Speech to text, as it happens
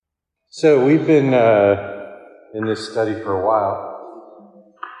So we've been in this study for a while,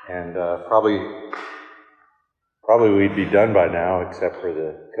 and probably we'd be done by now, except for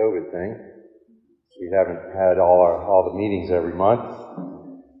the COVID thing. We haven't had all the meetings every month,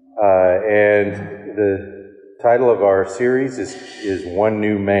 and the title of our series is One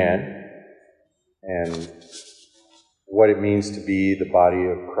New Man, and what it means to be the body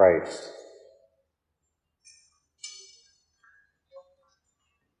of Christ.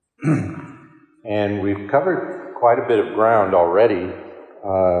 And we've covered quite a bit of ground already.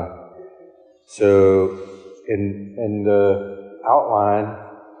 So in the outline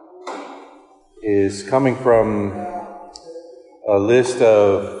is coming from a list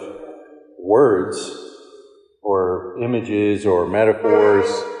of words or images or metaphors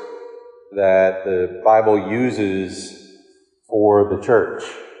that the Bible uses for the church.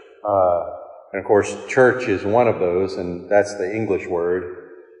 And of course, church is one of those, and that's the English word.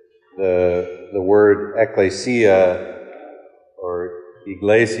 The word ecclesia or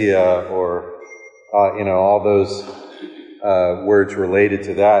iglesia or all those words related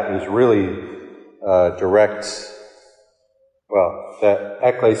to that is really direct. Well, the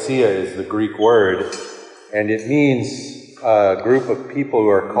ecclesia is the Greek word, and it means a group of people who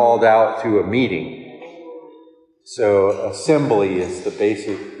are called out to a meeting. So assembly is the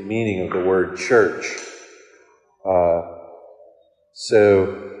basic meaning of the word church.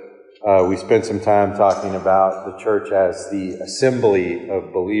 We spent some time talking about the church as the assembly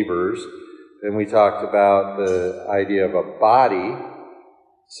of believers. Then we talked about the idea of a body.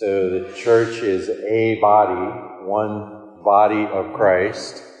 So the church is a body, one body of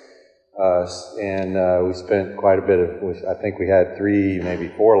Christ. We spent quite a bit I think we had 3, maybe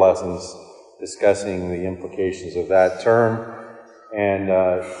 4 lessons discussing the implications of that term. And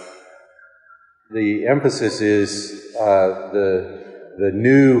the emphasis is the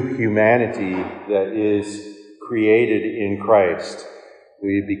new humanity that is created in Christ.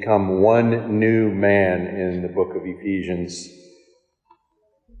 We become one new man in the book of Ephesians.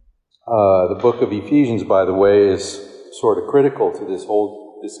 The book of Ephesians, by the way, is sort of critical to this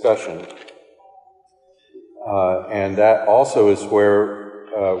whole discussion. And that also is where,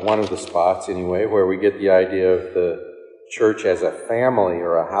 one of the spots anyway, where we get the idea of the church as a family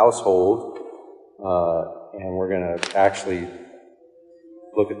or a household. And we're going to actually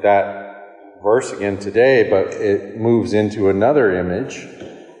look at that verse again today, but it moves into another image.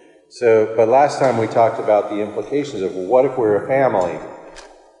 But last time we talked about the implications of what if we're a family?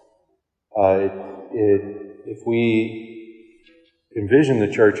 If we envision the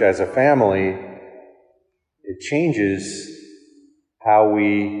church as a family, it changes how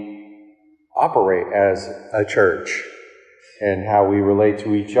we operate as a church and how we relate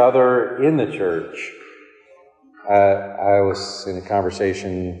to each other in the church. I was in a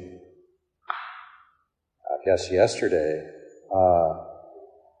conversation, I guess yesterday,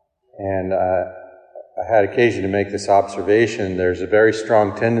 and I had occasion to make this observation. There's a very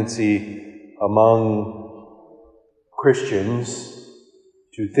strong tendency among Christians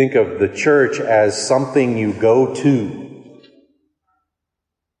to think of the church as something you go to,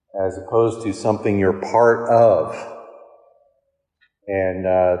 as opposed to something you're part of. And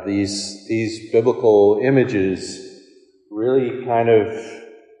these biblical images really kind of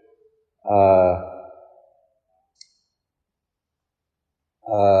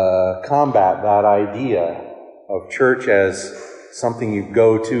combat that idea of church as something you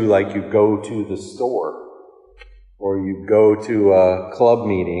go to, like you go to the store, or you go to a club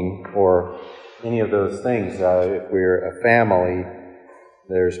meeting, or any of those things. If we're a family,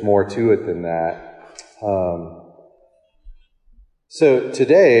 there's more to it than that. So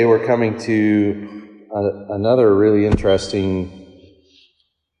today we're coming to another really interesting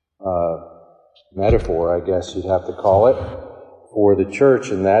metaphor, I guess you'd have to call it, for the church,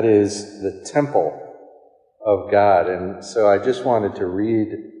 and that is the temple of God. And so I just wanted to read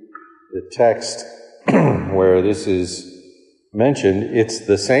the text where this is mentioned. It's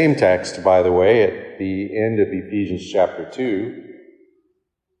the same text, by the way, at the end of Ephesians chapter 2,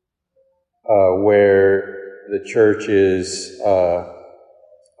 where the church is a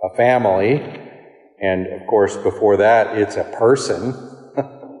family, and of course before that it's a person,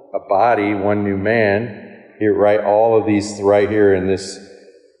 a body, one new man. Here, all of these right here in this,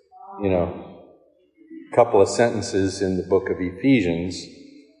 couple of sentences in the book of Ephesians.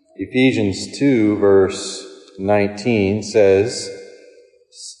 Ephesians 2 verse 19 says,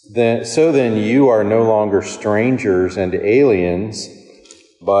 "So then you are no longer strangers and aliens,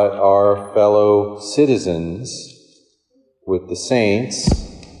 but are fellow citizens with the saints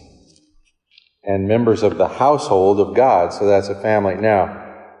and members of the household of God." So that's a family. Now,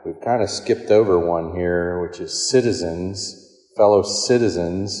 we've kind of skipped over one here, which is citizens, fellow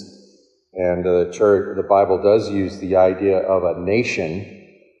citizens. And the Bible does use the idea of a nation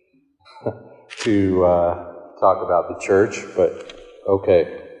to talk about the church, but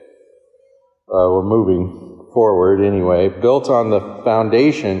okay. We're moving forward anyway. Built on the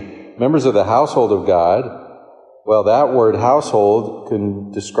foundation, members of the household of God. Well, that word household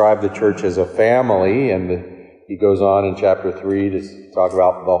can describe the church as a family, and he goes on in chapter 3 to talk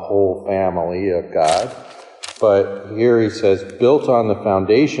about the whole family of God. But here he says, built on the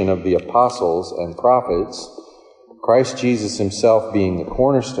foundation of the apostles and prophets, Christ Jesus himself being the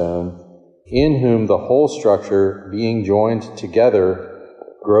cornerstone, in whom the whole structure, being joined together,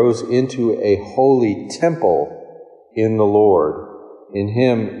 grows into a holy temple in the Lord. In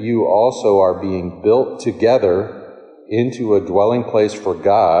him you also are being built together into a dwelling place for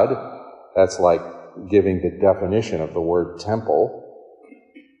God. That's like giving the definition of the word temple.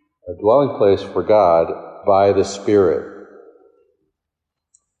 A dwelling place for God by the Spirit.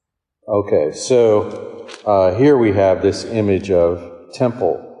 Okay, so here we have this image of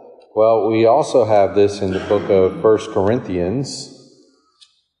temple. Well, we also have this in the book of 1 Corinthians,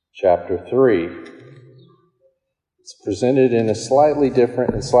 chapter 3. It's presented in slightly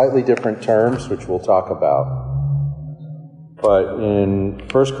different terms, which we'll talk about. But in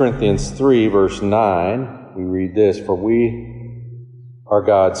 1 Corinthians 3, verse 9, we read this, "For we are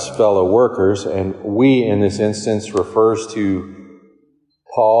God's fellow workers," and we in this instance refers to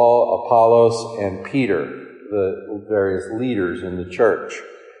Paul, Apollos, and Peter, the various leaders in the church.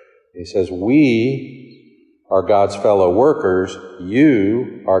 He says, "We are God's fellow workers,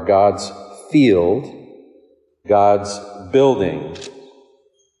 you are God's field, God's building."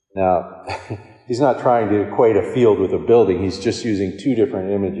 Now, he's not trying to equate a field with a building, he's just using two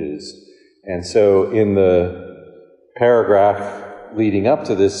different images. And so in the paragraph leading up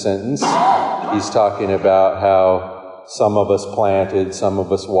to this sentence, he's talking about how some of us planted, some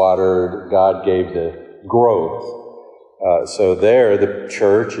of us watered, God gave the growth. So there, the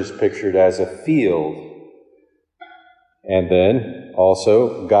church is pictured as a field. And then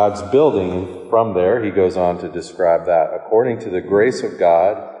also God's building. From there, he goes on to describe that. "According to the grace of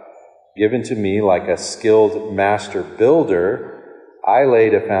God given to me like a skilled master builder, I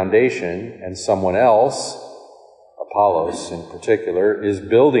laid a foundation, and someone else, Apollos in particular, is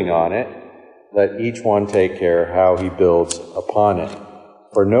building on it. Let each one take care how he builds upon it.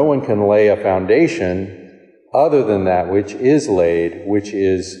 For no one can lay a foundation other than that which is laid, which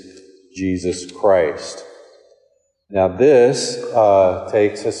is Jesus Christ." Now this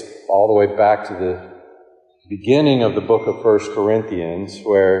takes us all the way back to the beginning of the book of 1 Corinthians,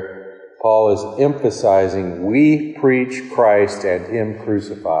 where Paul is emphasizing, we preach Christ and him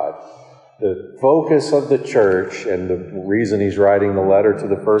crucified. The focus of the church, and the reason he's writing the letter to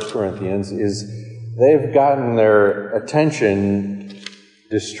the 1 Corinthians, is they've gotten their attention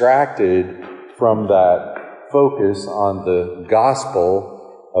distracted from that focus on the gospel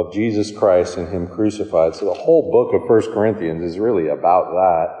of Jesus Christ and him crucified. So the whole book of 1 Corinthians is really about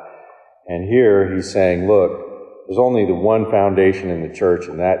that. And here he's saying, look, there's only the one foundation in the church,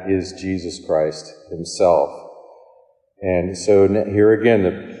 and that is Jesus Christ himself. And so here again,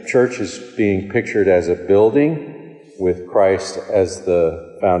 the church is being pictured as a building with Christ as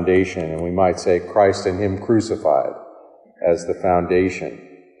the foundation. And we might say Christ and him crucified as the foundation.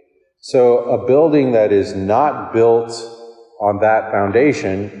 So a building that is not built on that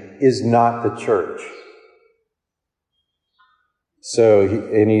foundation is not the church. So,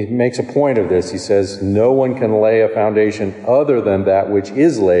 he makes a point of this. He says, no one can lay a foundation other than that which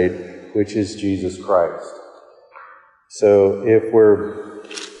is laid, which is Jesus Christ. So if we're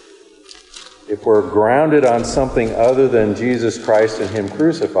grounded on something other than Jesus Christ and him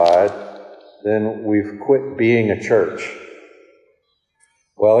crucified, then we've quit being a church.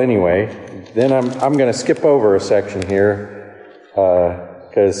 Well, anyway, then I'm going to skip over a section here,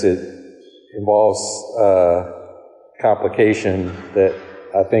 because it involves complication that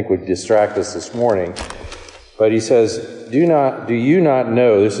I think would distract us this morning. But he says, do you not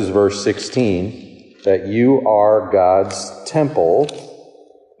know, this is verse 16, that you are God's temple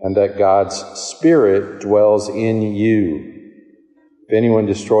and that God's Spirit dwells in you? If anyone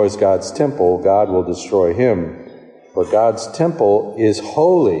destroys God's temple, God will destroy him. For God's temple is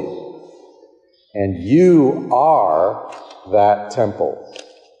holy, and you are that temple.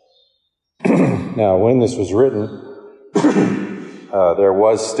 Now, when this was written, there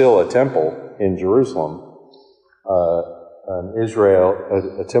was still a temple in Jerusalem, a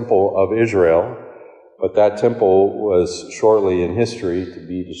temple of Israel, but that temple was shortly in history to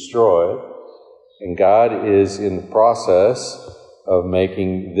be destroyed, and God is in the process of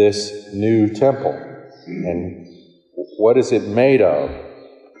making this new temple. And what is it made of?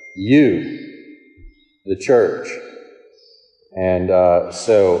 You, the church. And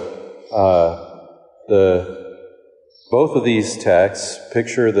both of these texts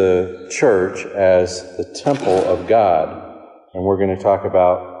picture the church as the temple of God. And we're going to talk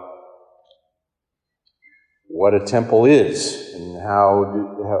about what a temple is and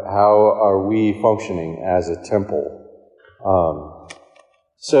how are we functioning as a temple.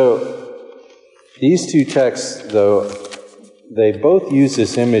 So these two texts, though, they both use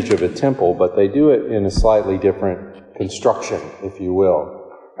this image of a temple, but they do it in a slightly different construction, if you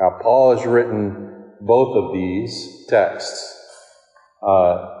will. Now, Paul has written both of these texts.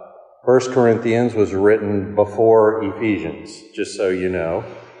 1 Corinthians was written before Ephesians, just so you know.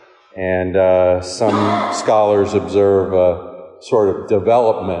 And some scholars observe a sort of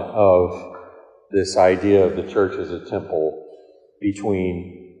development of this idea of the church as a temple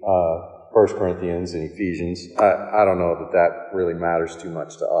between 1 Corinthians and Ephesians. I don't know that really matters too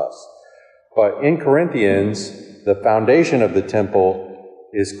much to us. But in Corinthians, the foundation of the temple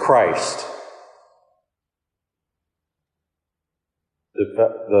is Christ.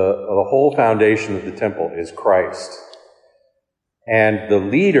 The whole foundation of the temple is Christ. And the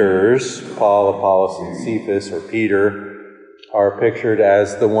leaders, Paul, Apollos, and Cephas, or Peter, are pictured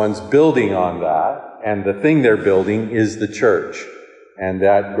as the ones building on that. And the thing they're building is the church. And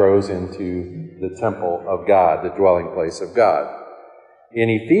that grows into the temple of God, the dwelling place of God. In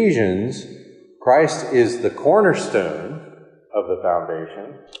Ephesians, Christ is the cornerstone of the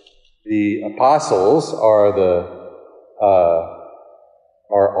foundation. The apostles are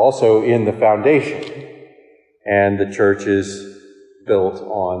also in the foundation. And the church is built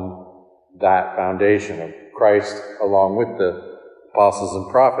on that foundation of Christ along with the apostles and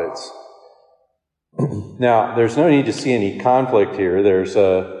prophets. Now, there's no need to see any conflict here.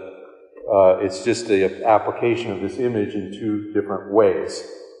 It's just the application of this image in two different ways.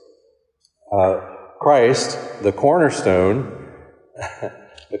 Christ, the cornerstone,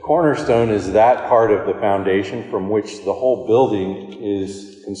 is that part of the foundation from which the whole building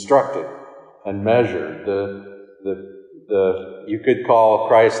is constructed and measured. You could call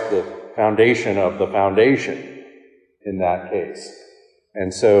Christ the foundation of the foundation in that case.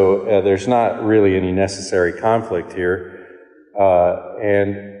 And so there's not really any necessary conflict here.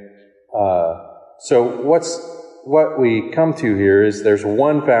 So what we come to here is there's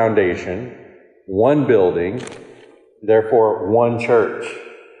one foundation, one building, therefore one church.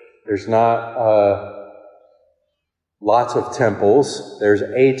 There's not lots of temples. There's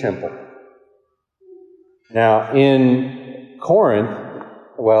a temple. Now, in Corinth,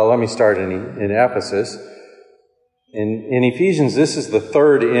 well, let me start in Ephesus. In Ephesians, this is the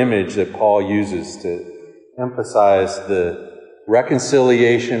third image that Paul uses to emphasize the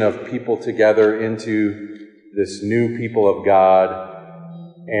reconciliation of people together into this new people of God.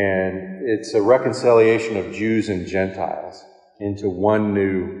 And it's a reconciliation of Jews and Gentiles into one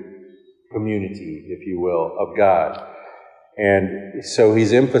new community, if you will, of God. And so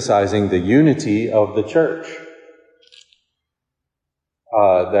he's emphasizing the unity of the church.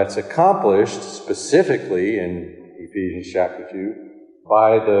 That's accomplished specifically in Ephesians chapter 2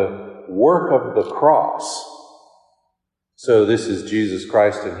 by the work of the cross. So this is Jesus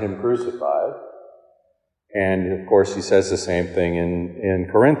Christ and Him crucified. And of course he says the same thing in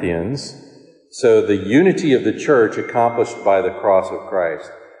Corinthians. So the unity of the church accomplished by the cross of Christ.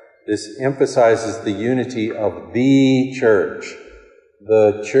 This emphasizes the unity of the church,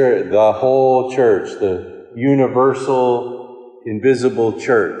 the whole church, the universal, invisible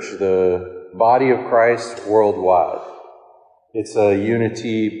church, the body of Christ worldwide. It's a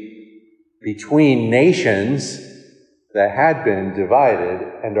unity between nations that had been divided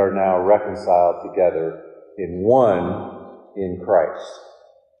and are now reconciled together in one in Christ.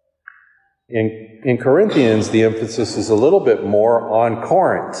 In Corinthians, the emphasis is a little bit more on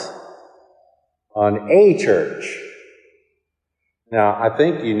Corinth, on a church. Now, I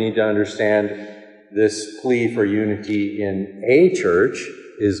think you need to understand this plea for unity in a church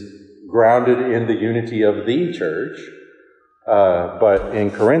is grounded in the unity of the church. But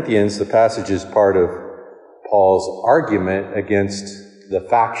in Corinthians, the passage is part of Paul's argument against the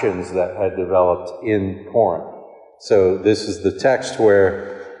factions that had developed in Corinth. So this is the text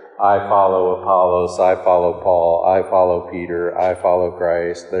where I follow Apollos, I follow Paul, I follow Peter, I follow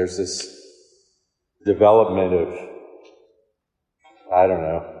Christ. There's this development of,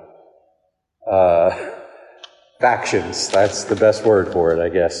 factions. That's the best word for it, I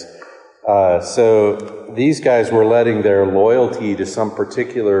guess. So these guys were letting their loyalty to some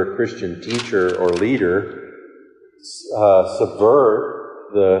particular Christian teacher or leader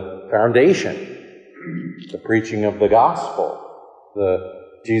subvert the foundation, the preaching of the gospel, the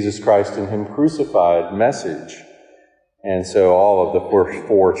Jesus Christ and Him crucified message. And so all of the first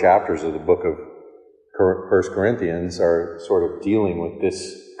 4 chapters of the book of 1 Corinthians are sort of dealing with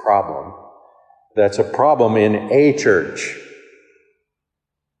this problem. That's a problem in a church.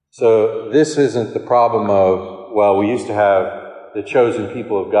 So this isn't the problem of, well, we used to have the chosen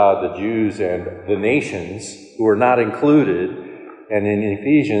people of God, the Jews and the nations, who are not included. And in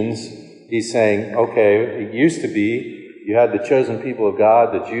Ephesians, he's saying, okay, it used to be you had the chosen people of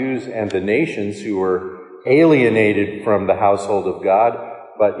God, the Jews and the nations who were alienated from the household of God,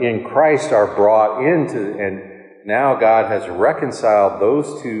 but in Christ are brought into, and now God has reconciled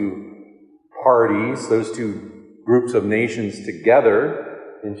those 2 parties, those 2 groups of nations together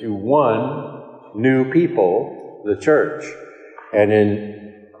into one new people, the church. And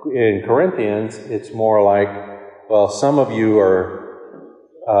in Corinthians, it's more like, well, some of you are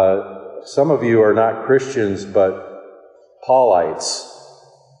not Christians, but Paulites,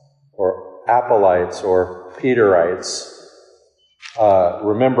 or Apollites, or Peterites.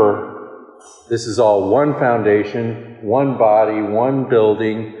 Remember, this is all one foundation, one body, one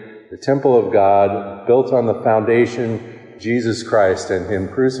building, the temple of God, built on the foundation, Jesus Christ and Him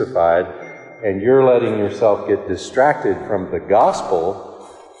crucified, and you're letting yourself get distracted from the gospel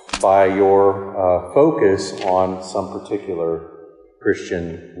by your focus on some particular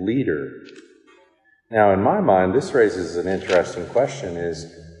Christian leader. Now, in my mind, this raises an interesting question is,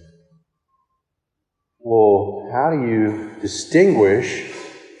 well, how do you distinguish?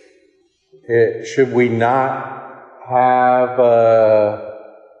 Should we not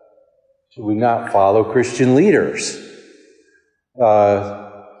follow Christian leaders?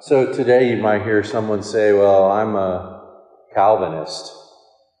 So today you might hear someone say, well, I'm a Calvinist,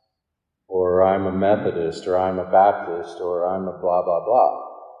 or I'm a Methodist, or I'm a Baptist, or I'm a blah, blah, blah.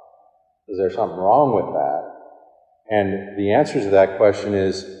 Is there something wrong with that? And the answer to that question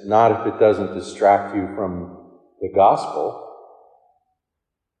is not if it doesn't distract you from the gospel.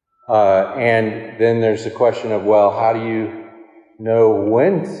 And then there's the question of, well, how do you know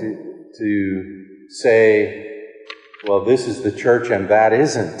when to say, well, this is the church and that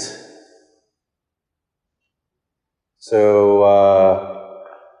isn't? So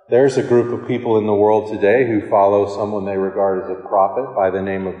there's a group of people in the world today who follow someone they regard as a prophet by the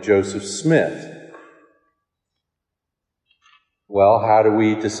name of Joseph Smith. Well, how do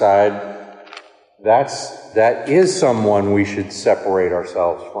we decide that is someone we should separate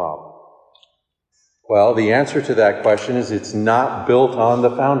ourselves from? Well, the answer to that question is it's not built on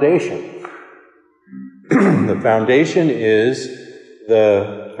the foundation. The foundation is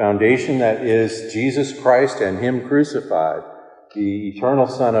the foundation that is Jesus Christ and Him crucified, the eternal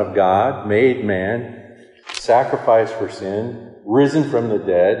Son of God, made man, sacrificed for sin, risen from the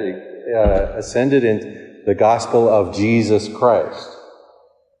dead, ascended in the gospel of Jesus Christ.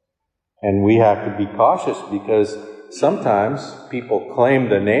 And we have to be cautious because sometimes people claim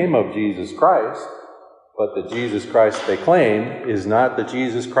the name of Jesus Christ, but the Jesus Christ they claim is not the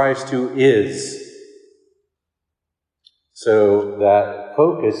Jesus Christ who is. So that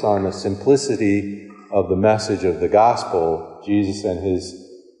focus on the simplicity of the message of the gospel, Jesus and His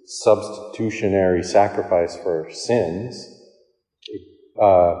substitutionary sacrifice for sins,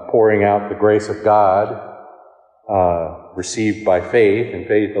 pouring out the grace of God, received by faith and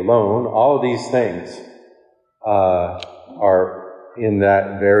faith alone, all of these things are in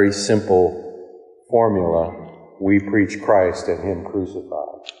that very simple formula. We preach Christ and Him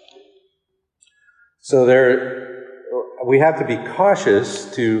crucified. So we have to be cautious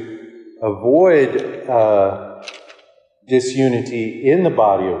to avoid disunity in the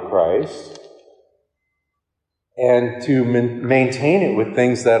body of Christ and to maintain it with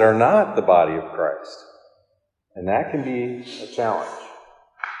things that are not the body of Christ. And that can be a challenge.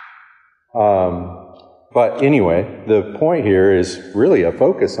 But anyway, the point here is really a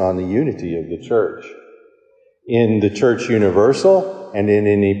focus on the unity of the church. In the church universal and in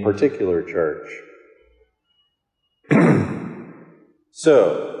any particular church.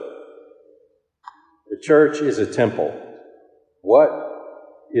 So, the church is a temple. What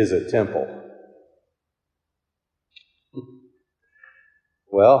is a temple?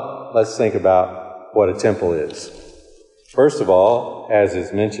 Well, let's think about what a temple is. First of all, as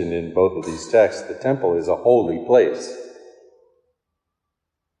is mentioned in both of these texts, the temple is a holy place.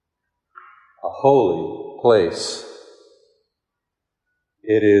 A holy place.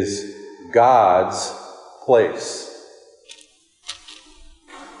 It is God's place.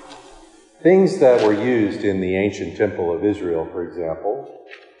 Things that were used in the ancient temple of Israel, for example,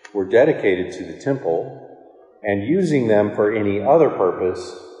 were dedicated to the temple and using them for any other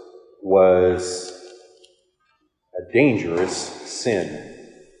purpose was a dangerous sin.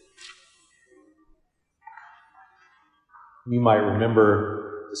 You might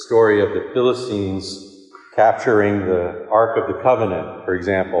remember the story of the Philistines capturing the Ark of the Covenant, for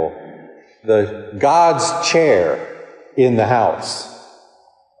example. The God's chair in the house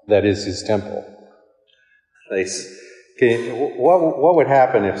that is his temple. What would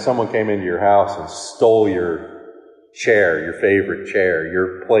happen if someone came into your house and stole your chair, your favorite chair,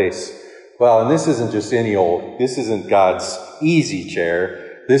 your place? Well, and this isn't just this isn't God's easy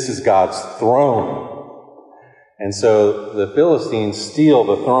chair. This is God's throne. And so the Philistines steal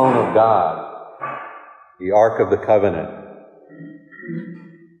the throne of God, the Ark of the Covenant.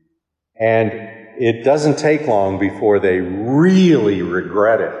 And it doesn't take long before they really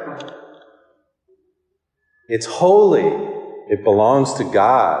regret it. It's holy. It belongs to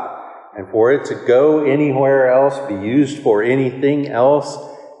God. And for it to go anywhere else, be used for anything else,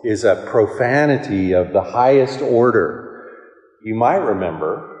 is a profanity of the highest order. You might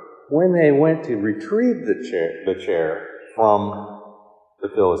remember when they went to retrieve the chair from the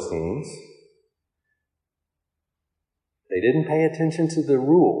Philistines, they didn't pay attention to the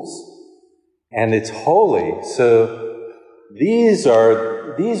rules. And it's holy, so these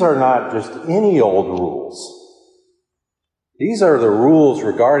are not just any old rules. These are the rules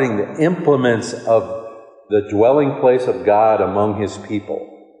regarding the implements of the dwelling place of God among his people.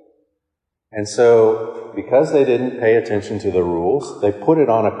 And so, because they didn't pay attention to the rules, they put it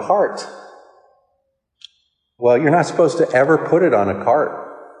on a cart. Well, you're not supposed to ever put it on a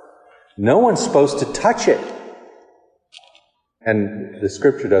cart. No one's supposed to touch it. And the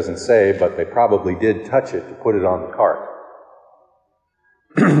scripture doesn't say, but they probably did touch it to put it on the cart.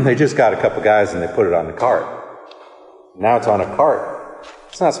 They just got a couple guys and they put it on the cart. Now it's on a cart.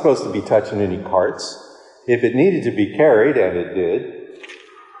 It's not supposed to be touching any carts. If it needed to be carried, and it did,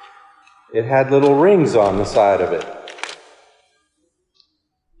 it had little rings on the side of it.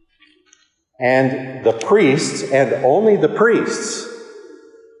 And the priests, and only the priests,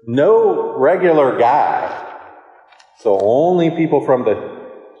 no regular guy, so only people from the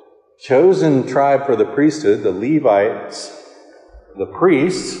chosen tribe for the priesthood, the Levites, the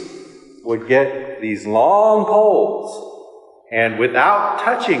priests, would get these long poles, and without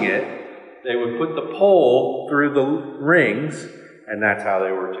touching it, they would put the pole through the rings, and that's how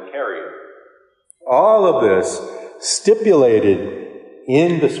they were to carry it. All of this stipulated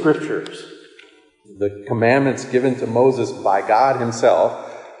in the scriptures, the commandments given to Moses by God himself.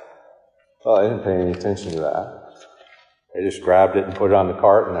 Well, I didn't pay any attention to that. They just grabbed it and put it on the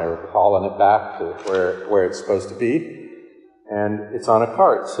cart, and they were hauling it back to where it's supposed to be. And it's on a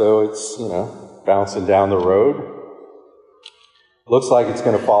cart, so it's, bouncing down the road. Looks like it's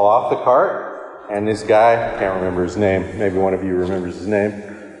going to fall off the cart. And this guy, I can't remember his name. Maybe one of you remembers his name.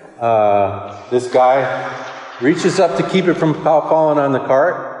 This guy reaches up to keep it from falling on the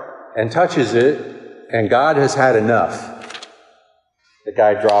cart and touches it, and God has had enough. The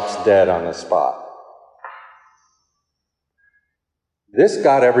guy drops dead on the spot. This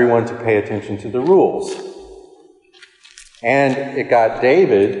got everyone to pay attention to the rules. And it got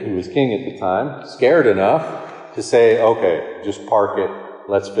David, who was king at the time, scared enough to say, okay, just park it.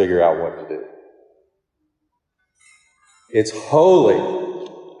 Let's figure out what to do. It's holy.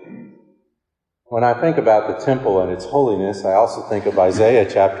 When I think about the temple and its holiness, I also think of Isaiah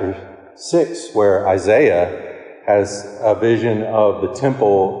chapter 6, where Isaiah has a vision of the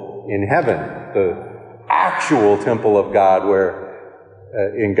temple in heaven, the actual temple of God, where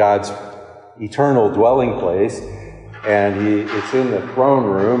in God's eternal dwelling place. And it's in the throne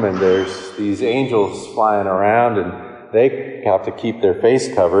room, and there's these angels flying around, and they have to keep their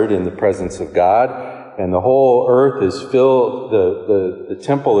face covered in the presence of God. And the whole earth is filled, the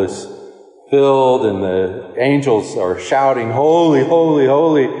temple is filled, and the angels are shouting, holy, holy,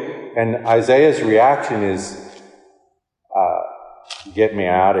 holy. And Isaiah's reaction is, get me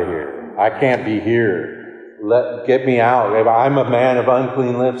out of here. I can't be here. Get me out. I'm a man of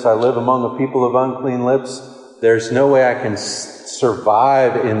unclean lips. I live among a people of unclean lips. There's no way I can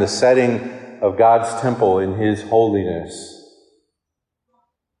survive in the setting of God's temple in his holiness.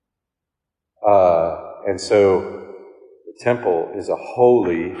 And so the temple is a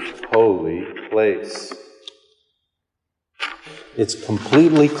holy, holy place. It's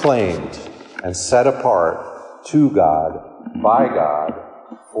completely claimed and set apart to God, by God,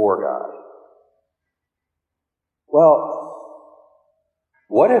 for God. Well,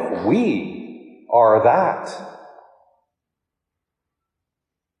 what if we are that?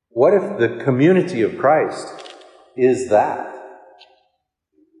 What if the community of Christ is that?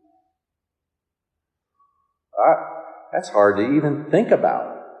 That's hard to even think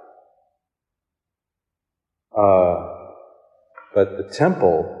about. But the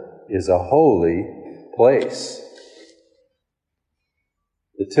temple is a holy place.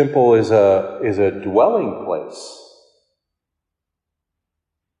 The temple is a dwelling place.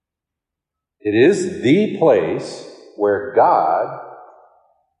 It is the place where God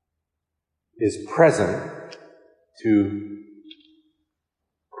is present to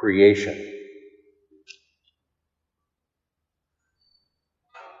creation.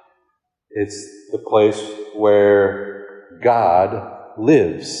 It's the place where God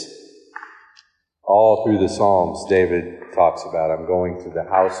lives. All through the Psalms, David talks about, I'm going to the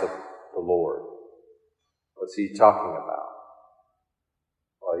house of the Lord. What's he talking about?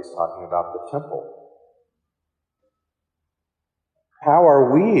 Well, he's talking about the temple. How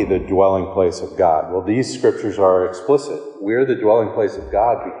are we the dwelling place of God? Well, these scriptures are explicit. We're the dwelling place of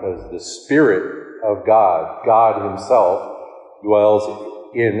God because the Spirit of God, God Himself, dwells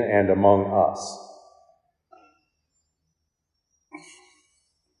in and among us.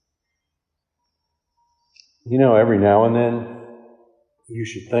 You know, every now and then, you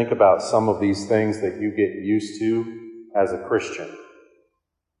should think about some of these things that you get used to as a Christian.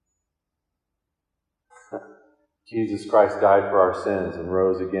 Jesus Christ died for our sins and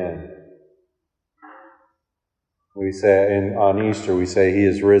rose again. We say, and on Easter, we say He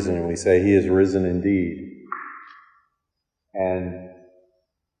is risen, and we say He is risen indeed. And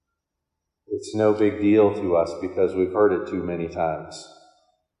it's no big deal to us because we've heard it too many times.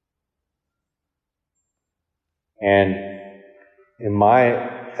 And in my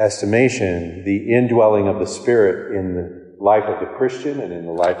estimation, the indwelling of the Spirit in the life of the Christian and in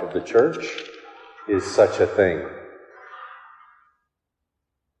the life of the church is such a thing.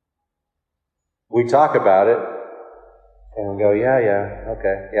 We talk about it, and we go, yeah,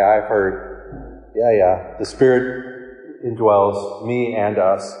 okay, yeah, I've heard. Yeah, the Spirit indwells me and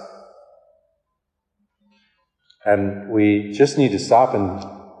us. And we just need to stop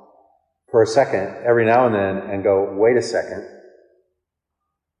for a second, every now and then, and go, wait a second.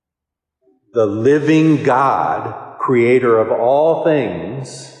 The living God, creator of all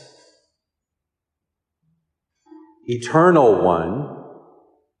things, eternal one,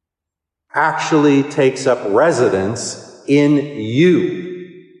 actually takes up residence in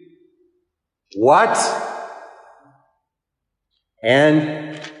you. What?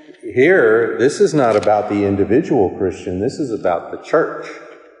 And here, this is not about the individual Christian, this is about the church.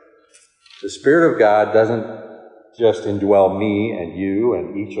 The Spirit of God doesn't just indwell me and you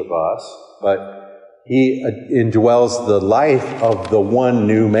and each of us, but He indwells the life of the one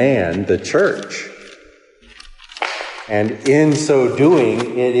new man, the church. And in so doing,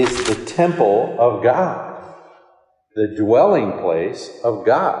 it is the temple of God, the dwelling place of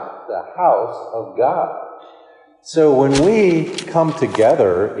God, the house of God. So when we come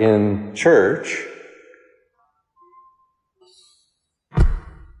together in church,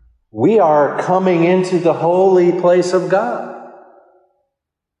 we are coming into the holy place of God.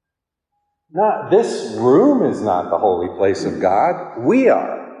 This room is not the holy place of God. We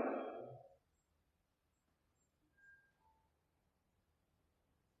are.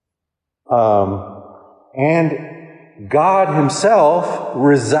 And God Himself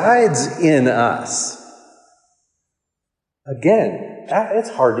resides in us. Again, it's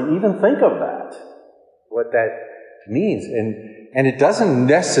hard to even think of that, what that means. And it doesn't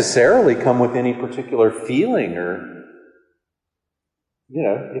necessarily come with any particular feeling or,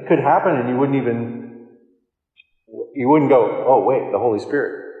 it could happen and you wouldn't go, oh wait, the Holy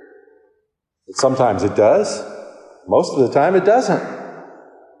Spirit. But sometimes it does. Most of the time it doesn't.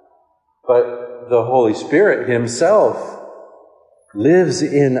 But the Holy Spirit Himself lives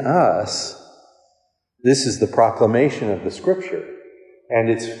in us. This is the proclamation of the Scripture. And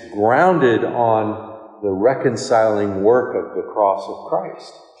it's grounded on the reconciling work of the cross of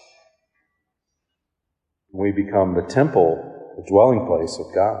Christ. We become the temple, the dwelling place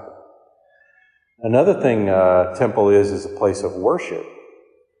of God. Another thing temple is a place of worship.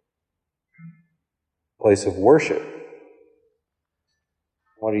 Place of worship.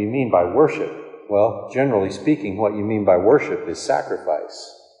 What do you mean by worship? Well, generally speaking, what you mean by worship is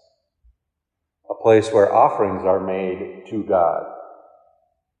sacrifice. A place where offerings are made to God.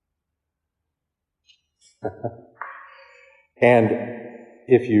 And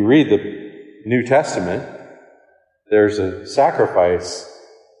if you read the New Testament, there's a sacrifice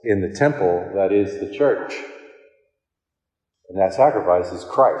in the temple that is the church. And that sacrifice is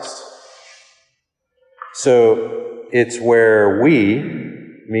Christ. So it's where we,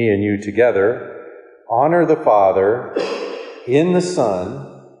 me and you together, honor the Father in the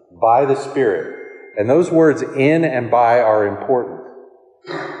Son by the Spirit. And those words in and by are important.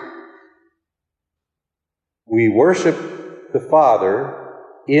 We worship the Father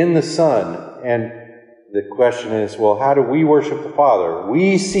in the Son. And the question is, well, how do we worship the Father?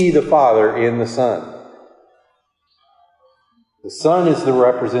 We see the Father in the Son. The Son is the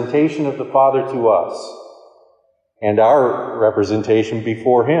representation of the Father to us, and our representation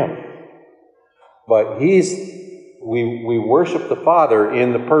before Him. But we worship the Father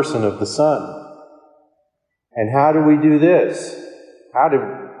in the person of the Son. And how do we do this? How do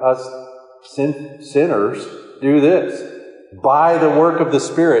us sinners do this? By the work of the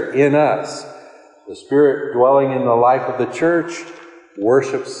Spirit in us. The Spirit dwelling in the life of the church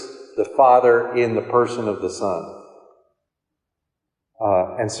worships the Father in the person of the Son.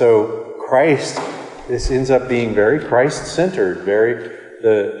 And so Christ, this ends up being very Christ-centered.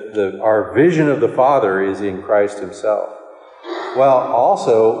 Our vision of the Father is in Christ Himself. Well,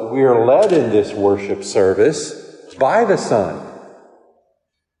 also, we are led in this worship service by the Son.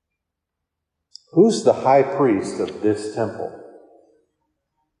 Who's the high priest of this temple?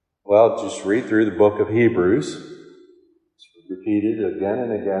 Well, just read through the book of Hebrews. It's repeated again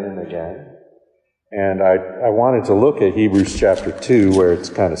and again and again. And I wanted to look at Hebrews chapter 2, where it's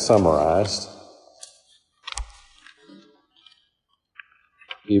kind of summarized.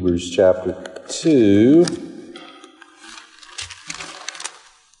 Hebrews chapter 2.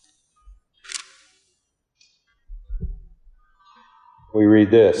 We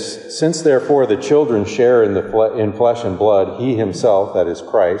read this: "Since therefore the children share in flesh and blood, He Himself, that is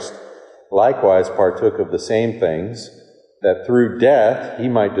Christ, likewise partook of the same things, that through death He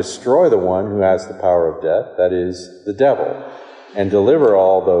might destroy the one who has the power of death, that is, the devil, and deliver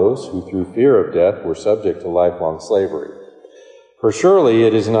all those who through fear of death were subject to lifelong slavery. For surely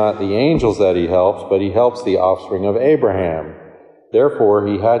it is not the angels that He helps, but He helps the offspring of Abraham. Therefore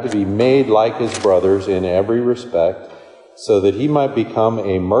He had to be made like His brothers in every respect, so that He might become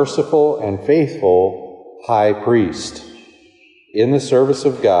a merciful and faithful high priest in the service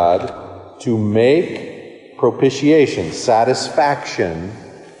of God, to make propitiation, satisfaction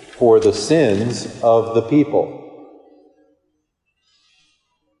for the sins of the people.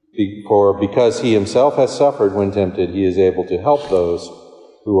 For because He Himself has suffered when tempted, He is able to help those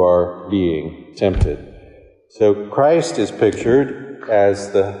who are being tempted." So Christ is pictured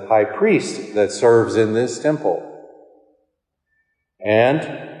as the high priest that serves in this temple. And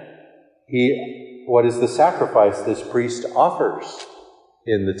what is the sacrifice this priest offers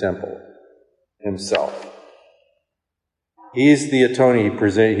in the temple? Himself. He's the atoning.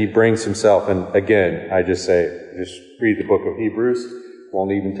 He brings Himself. And again, I just read the book of Hebrews.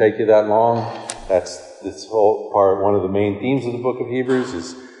 Won't even take you that long. That's this whole part. One of the main themes of the book of Hebrews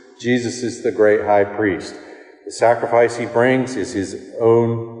is Jesus is the great high priest. The sacrifice He brings is His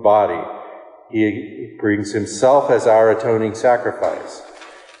own body. He brings Himself as our atoning sacrifice.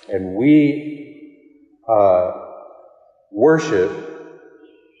 And we worship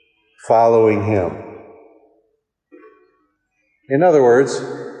following Him. In other words,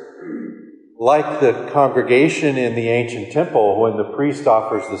 like the congregation in the ancient temple, when the priest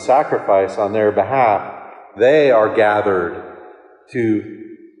offers the sacrifice on their behalf, they are gathered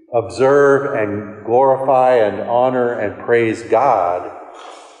to observe and glorify and honor and praise God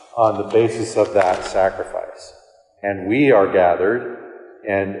on the basis of that sacrifice. And we are gathered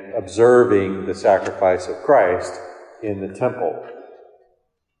and observing the sacrifice of Christ in the temple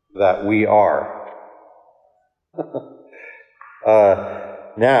that we are.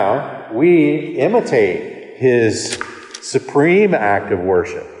 Now, we imitate His supreme act of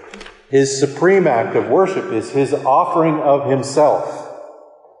worship. His supreme act of worship is His offering of Himself.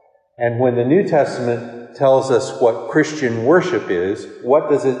 And when the New Testament tells us what Christian worship is, what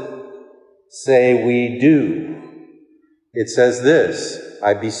does it say we do? It says this: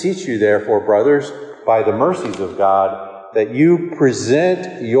 "I beseech you, therefore, brothers, by the mercies of God, that you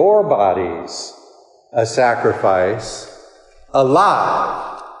present your bodies a sacrifice, alive."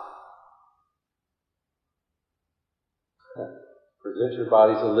 Present your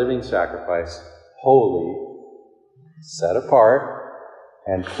bodies a living sacrifice, holy, set apart,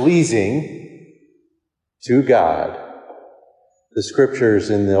 and pleasing to God. The scriptures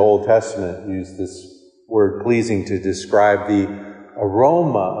in the Old Testament use this word pleasing to describe the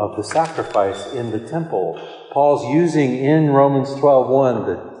aroma of the sacrifice in the temple. Paul's using in Romans 12:1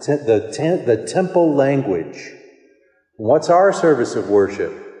 the temple language. What's our service of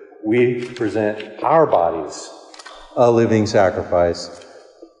worship? We present our bodies a living sacrifice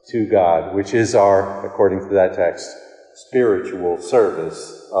to God, which is our, according to that text, spiritual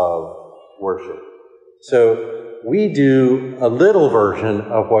service of worship. So we do a little version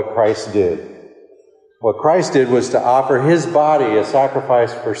of what Christ did. What Christ did was to offer his body a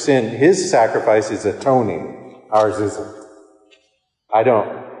sacrifice for sin. His sacrifice is atoning. Ours isn't. I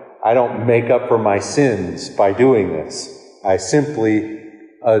don't make up for my sins by doing this. I simply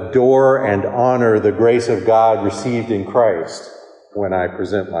adore and honor the grace of God received in Christ when I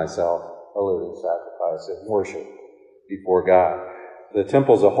present myself a living sacrifice in worship before God. The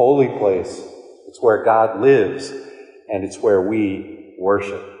temple's a holy place. It's where God lives, and it's where we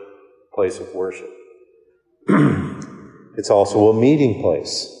worship, place of worship. It's also a meeting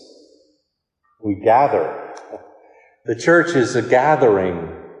place. We gather. The church is a gathering.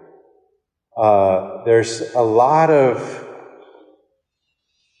 There's a lot of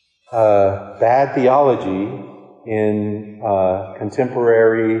bad theology in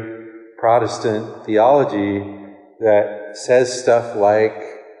contemporary Protestant theology that says stuff like,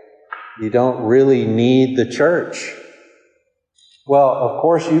 you don't really need the church. Well, of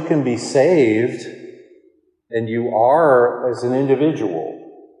course you can be saved, and you are as an individual.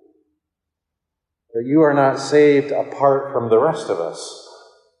 But you are not saved apart from the rest of us.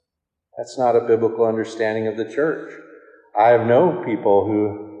 That's not a biblical understanding of the church. I have known people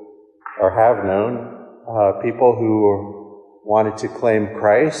people who wanted to claim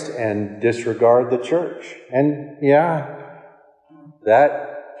Christ and disregard the church. And yeah, that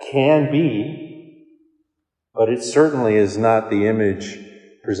can be, but it certainly is not the image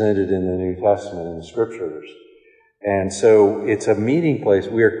presented in the New Testament in the Scriptures. And so it's a meeting place.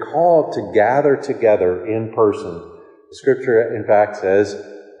 We are called to gather together in person. The Scripture, in fact, says,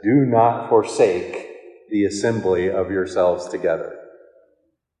 do not forsake the assembly of yourselves together.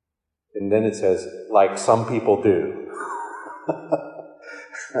 And then it says, like some people do.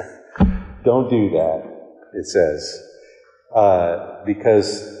 Don't do that, it says.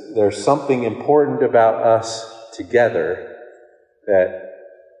 Because there's something important about us together that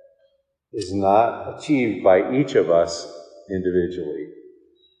is not achieved by each of us individually.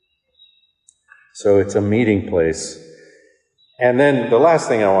 So it's a meeting place. And then the last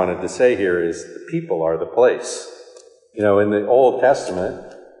thing I wanted to say here is the people are the place. You know, in the Old Testament,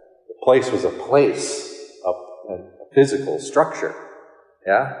 the place was a place, a physical structure.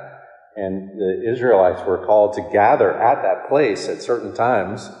 Yeah? And the Israelites were called to gather at that place at certain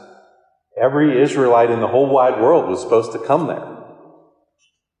times. Every Israelite in the whole wide world was supposed to come there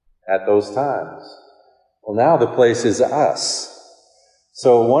at those times. Well, now the place is us.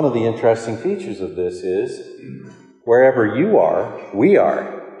 So one of the interesting features of this is, wherever you are, we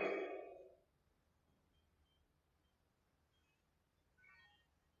are.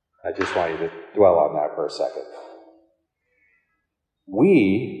 I just want you to dwell on that for a second.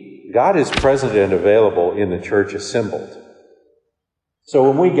 God is present and available in the church assembled. So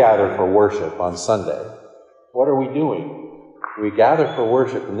when we gather for worship on Sunday, what are we doing? We gather for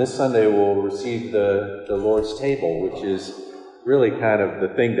worship, and this Sunday we'll receive the Lord's table, which is really kind of the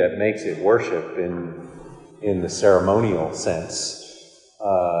thing that makes it worship in the ceremonial sense.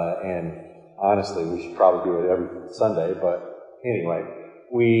 And honestly, we should probably do it every Sunday, but anyway,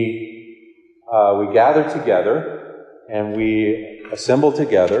 we gather together, and we assemble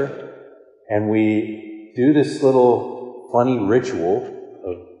together, and we do this little funny ritual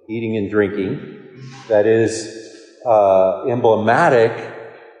of eating and drinking that is emblematic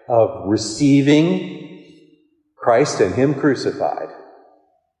of receiving Christ and Him crucified.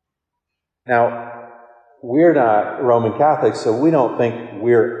 Now, we're not Roman Catholics, so we don't think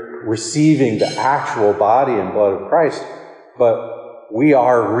we're receiving the actual body and blood of Christ, but we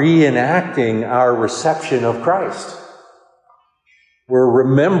are reenacting our reception of Christ. We're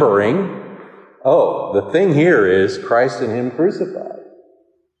remembering, the thing here is Christ and Him crucified.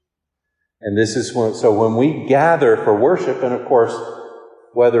 And this is when we gather for worship, and of course,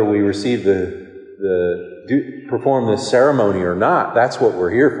 whether we receive perform this ceremony or not, that's what we're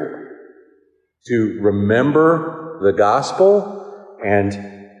here for. To remember the gospel and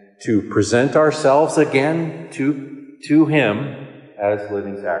to present ourselves again to Him as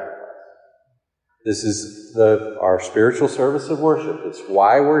living sacrifice. This is our spiritual service of worship. It's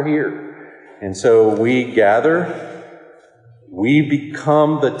why we're here. And so we gather. We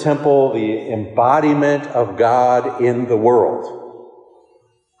become the temple, the embodiment of God in the world.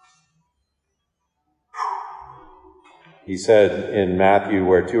 He said in Matthew,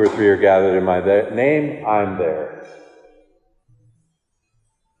 where 2 or 3 are gathered in my name, I'm there.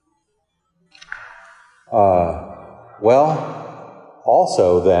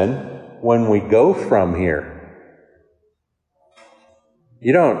 Also then, when we go from here,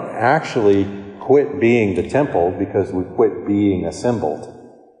 you don't actually quit being the temple because we quit being assembled.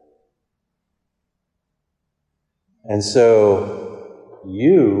 And so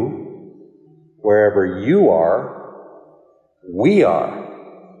you wherever you are, we are.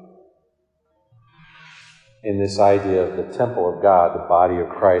 In this idea of the temple of God, the body of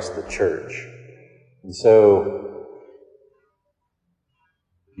Christ, the church. And so,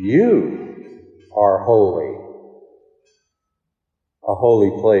 you are holy. A holy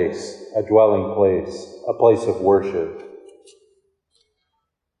place, a dwelling place, a place of worship.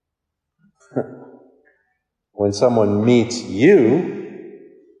 When someone meets you,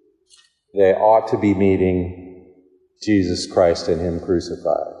 they ought to be meeting Jesus Christ and Him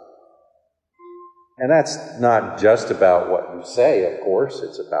crucified. And that's not just about what you say, of course.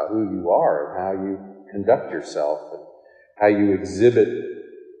 It's about who you are and how you conduct yourself and how you exhibit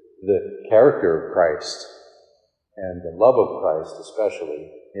the character of Christ and the love of Christ,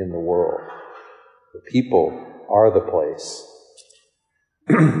 especially in the world. The people are the place.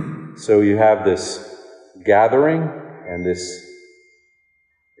 So you have this gathering and this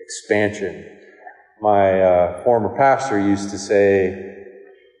expansion. My former pastor used to say,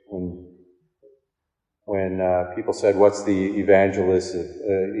 when people said, what's the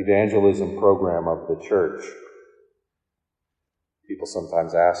evangelism program of the church? People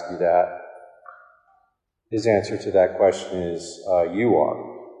sometimes ask you that. His answer to that question is, you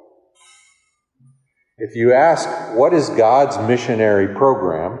are. If you ask, what is God's missionary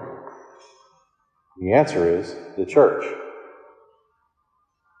program? The answer is the church.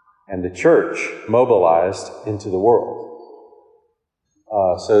 And the church mobilized into the world.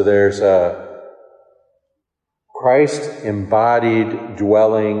 So there's a Christ embodied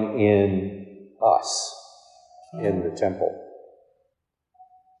dwelling in us, in the temple.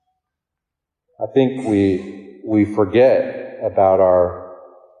 I think we forget about our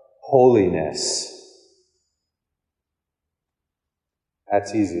holiness.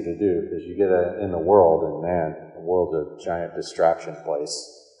 That's easy to do because you get in the world and man, the world's a giant distraction place.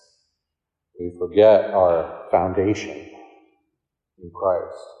 We forget our foundation in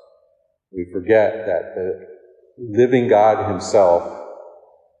Christ. We forget that the living God Himself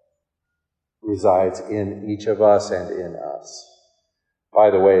resides in each of us and in us. By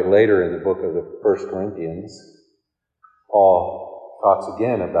the way, later in the book of the 1 Corinthians, Paul talks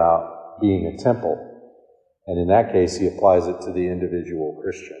again about being a temple. And in that case, he applies it to the individual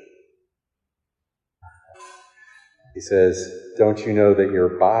Christian. He says, don't you know that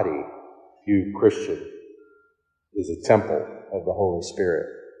your body, you Christian, is a temple of the Holy Spirit?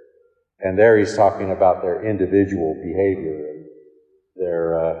 And there he's talking about their individual behavior and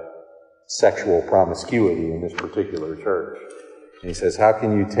their sexual promiscuity in this particular church. And he says, how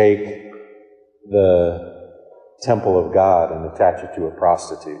can you take the temple of God and attach it to a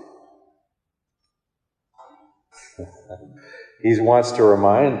prostitute? He wants to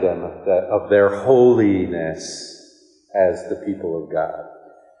remind them of their holiness as the people of God.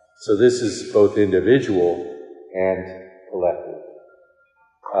 So this is both individual and collective.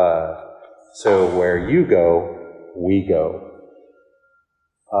 So where you go, we go.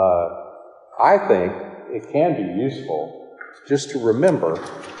 I think it can be useful just to remember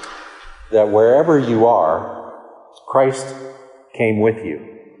that wherever you are, Christ came with you.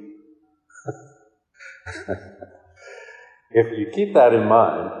 If you keep that in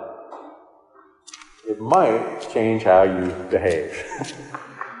mind, it might change how you behave.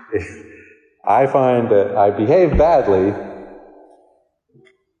 I find that I behave badly,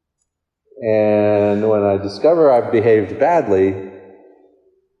 and when I discover I've behaved badly,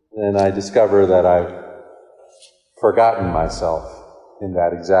 then I discover that I've forgotten myself in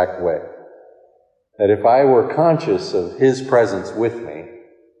that exact way. That if I were conscious of His presence with me,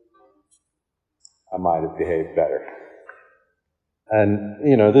 I might have behaved better. And,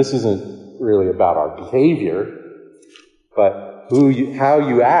 this isn't really about our behavior, but how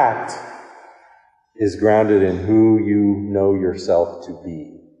you act is grounded in who you know yourself to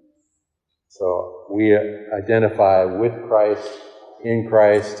be. So we identify with Christ,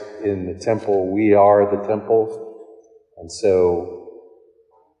 in the temple. We are the temple. And so,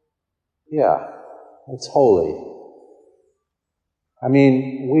 it's holy. I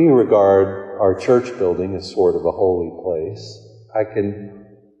mean, we regard our church building as sort of a holy place. I can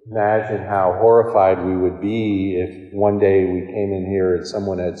imagine how horrified we would be if one day we came in here and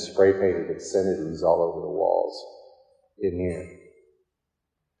someone had spray painted obscenities all over the walls in here.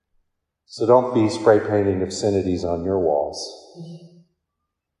 So don't be spray painting obscenities on your walls.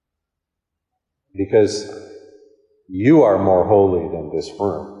 Because you are more holy than this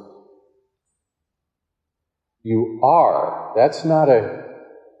room. You are. That's not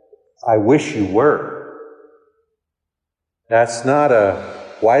I wish you were. That's not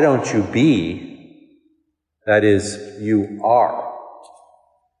why don't you be? That is, you are.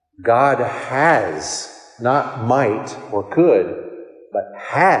 God has, not might or could, but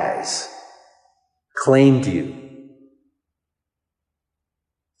has claimed you,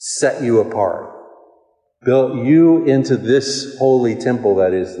 set you apart, built you into this holy temple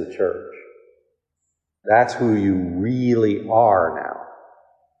that is the church. That's who you really are now.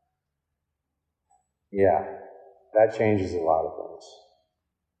 Yeah, that changes a lot of things.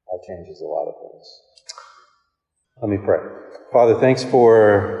 That changes a lot of things. Let me pray. Father, thanks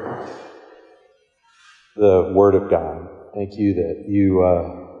for the Word of God. Thank you that you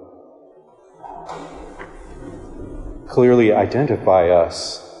clearly identify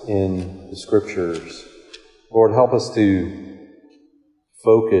us in the Scriptures. Lord, help us to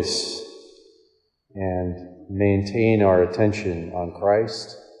focus and maintain our attention on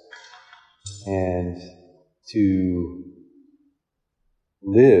Christ and to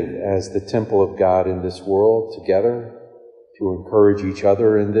live as the temple of God in this world together, to encourage each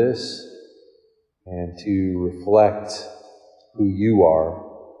other in this, and to reflect who you are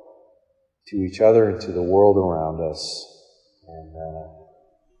to each other and to the world around us. And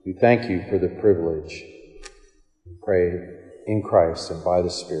we thank you for the privilege. We pray in Christ and by the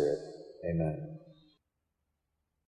Spirit. Amen.